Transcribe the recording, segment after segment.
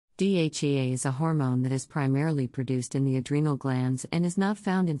DHEA is a hormone that is primarily produced in the adrenal glands and is not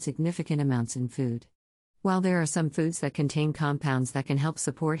found in significant amounts in food. While there are some foods that contain compounds that can help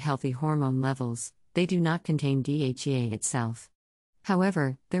support healthy hormone levels, they do not contain DHEA itself.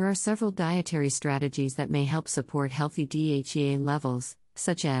 However, there are several dietary strategies that may help support healthy DHEA levels,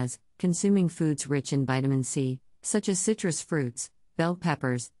 such as consuming foods rich in vitamin C, such as citrus fruits, bell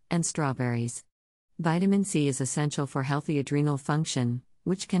peppers, and strawberries. Vitamin C is essential for healthy adrenal function,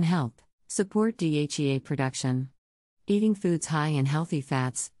 which can help support DHEA production. Eating foods high in healthy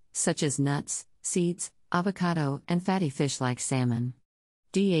fats, such as nuts, seeds, avocado, and fatty fish like salmon.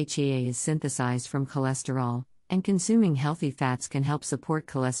 DHEA is synthesized from cholesterol, and consuming healthy fats can help support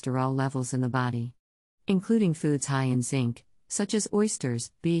cholesterol levels in the body. Including foods high in zinc, such as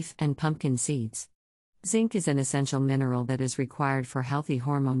oysters, beef, and pumpkin seeds. Zinc is an essential mineral that is required for healthy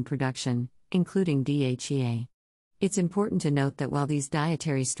hormone production, including DHEA. It's important to note that while these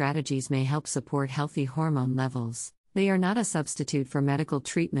dietary strategies may help support healthy hormone levels, they are not a substitute for medical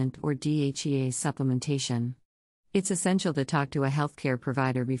treatment or DHEA supplementation. It's essential to talk to a healthcare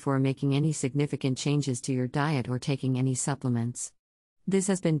provider before making any significant changes to your diet or taking any supplements. This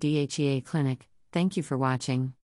has been DHEA Clinic. Thank you for watching.